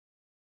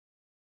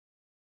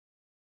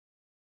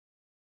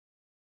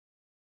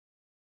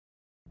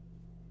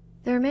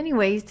There are many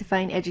ways to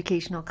find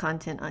educational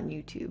content on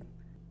YouTube.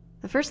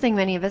 The first thing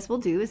many of us will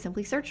do is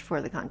simply search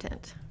for the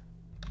content.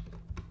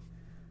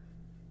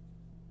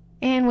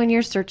 And when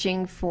you're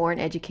searching for an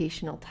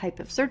educational type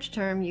of search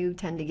term, you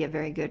tend to get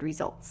very good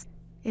results.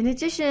 In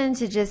addition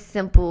to just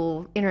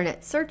simple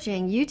internet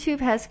searching, YouTube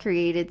has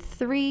created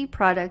 3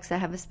 products that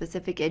have a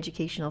specific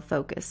educational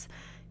focus.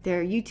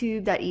 They're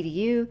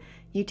YouTube.edu,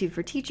 YouTube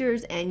for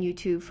Teachers, and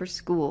YouTube for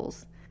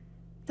Schools.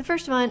 The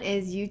first one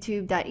is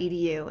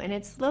YouTube.edu, and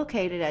it's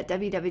located at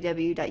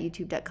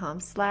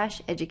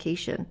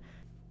www.youtube.com/education.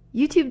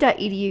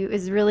 YouTube.edu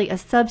is really a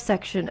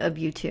subsection of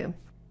YouTube.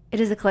 It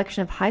is a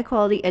collection of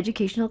high-quality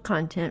educational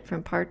content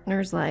from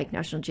partners like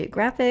National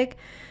Geographic,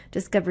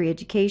 Discovery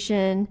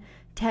Education,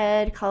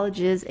 TED,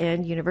 colleges,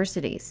 and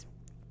universities.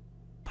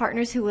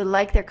 Partners who would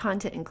like their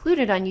content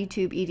included on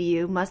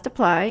YouTube.edu must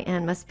apply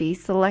and must be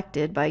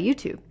selected by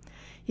YouTube.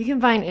 You can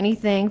find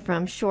anything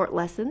from short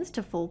lessons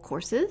to full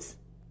courses,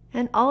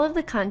 and all of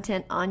the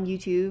content on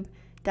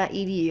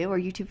YouTube.edu or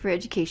YouTube for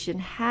Education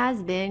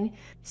has been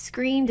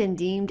screened and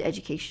deemed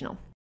educational.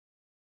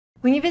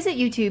 When you visit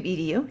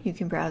YouTube.edu, you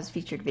can browse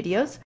featured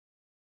videos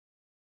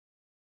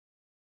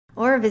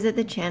or visit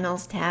the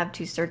Channels tab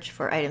to search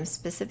for items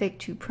specific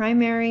to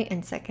primary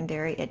and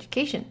secondary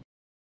education.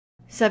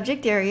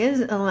 Subject areas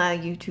allow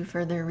you to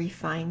further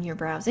refine your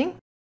browsing,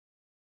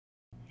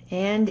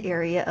 and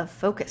area of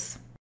focus.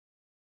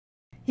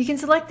 You can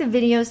select the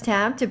Videos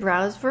tab to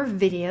browse for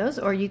videos,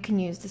 or you can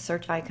use the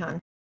search icon.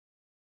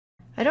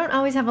 I don't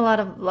always have a lot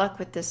of luck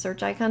with this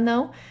search icon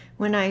though.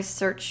 When I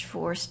search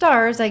for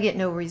stars, I get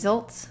no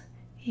results,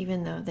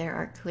 even though there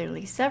are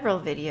clearly several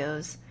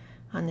videos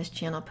on this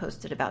channel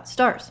posted about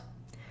stars.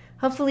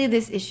 Hopefully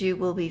this issue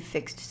will be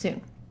fixed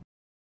soon.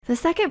 The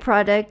second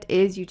product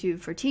is YouTube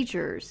for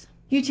Teachers.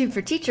 YouTube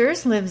for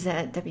Teachers lives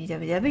at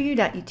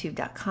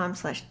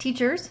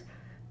www.youtube.com/teachers.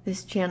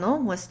 This channel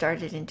was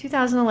started in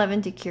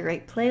 2011 to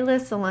curate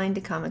playlists aligned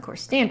to Common Core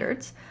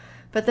standards,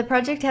 but the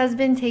project has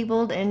been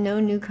tabled and no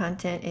new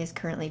content is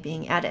currently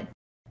being added.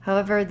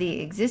 However, the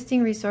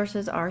existing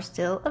resources are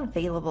still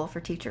available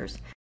for teachers.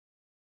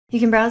 You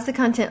can browse the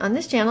content on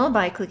this channel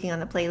by clicking on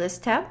the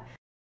Playlist tab.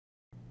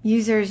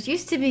 Users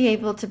used to be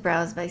able to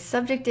browse by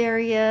subject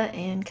area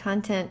and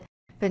content,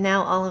 but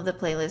now all of the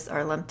playlists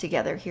are lumped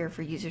together here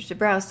for users to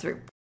browse through.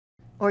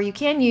 Or you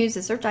can use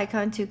the search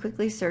icon to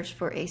quickly search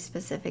for a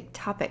specific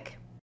topic.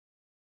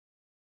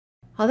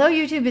 Although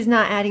YouTube is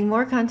not adding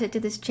more content to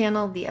this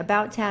channel, the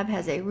About tab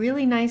has a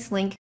really nice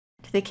link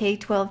to the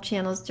K-12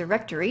 channels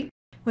directory,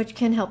 which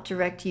can help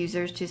direct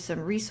users to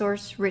some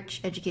resource-rich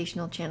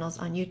educational channels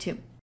on YouTube.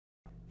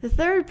 The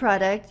third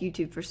product,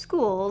 YouTube for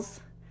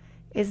Schools,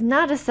 is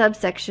not a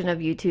subsection of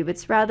YouTube.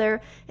 It's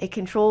rather a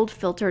controlled,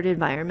 filtered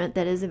environment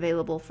that is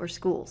available for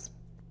schools.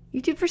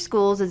 YouTube for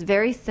Schools is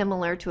very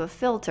similar to a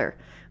filter.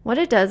 What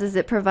it does is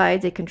it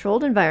provides a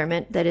controlled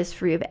environment that is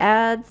free of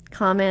ads,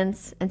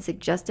 comments, and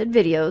suggested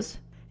videos,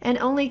 and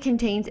only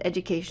contains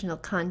educational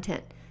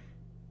content.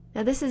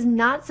 Now, this is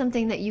not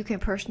something that you can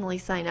personally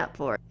sign up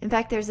for. In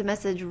fact, there's a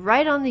message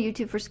right on the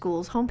YouTube for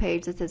Schools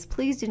homepage that says,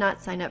 please do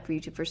not sign up for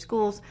YouTube for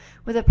Schools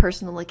with a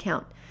personal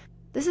account.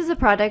 This is a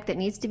product that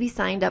needs to be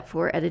signed up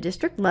for at a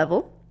district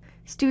level.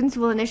 Students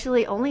will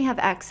initially only have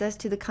access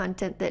to the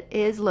content that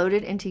is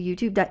loaded into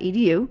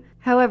youtube.edu.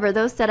 However,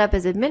 those set up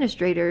as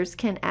administrators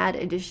can add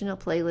additional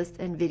playlists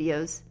and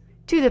videos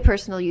to the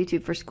personal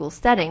YouTube for Schools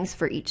settings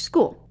for each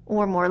school,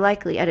 or more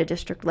likely at a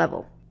district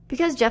level.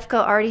 Because Jeffco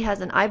already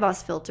has an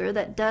iBoss filter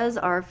that does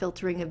our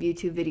filtering of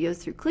YouTube videos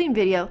through Clean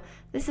Video,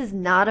 this is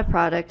not a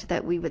product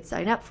that we would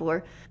sign up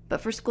for, but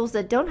for schools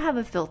that don't have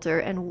a filter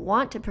and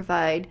want to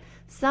provide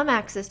some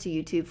access to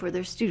YouTube for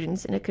their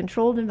students in a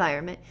controlled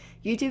environment,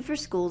 YouTube for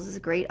Schools is a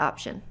great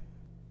option.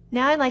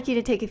 Now I'd like you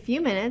to take a few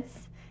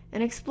minutes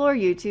and explore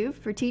YouTube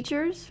for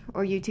Teachers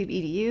or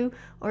YouTube.edu,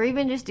 or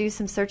even just do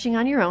some searching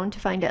on your own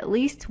to find at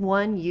least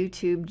one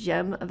YouTube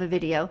gem of a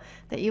video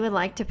that you would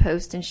like to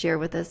post and share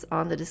with us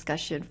on the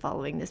discussion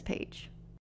following this page.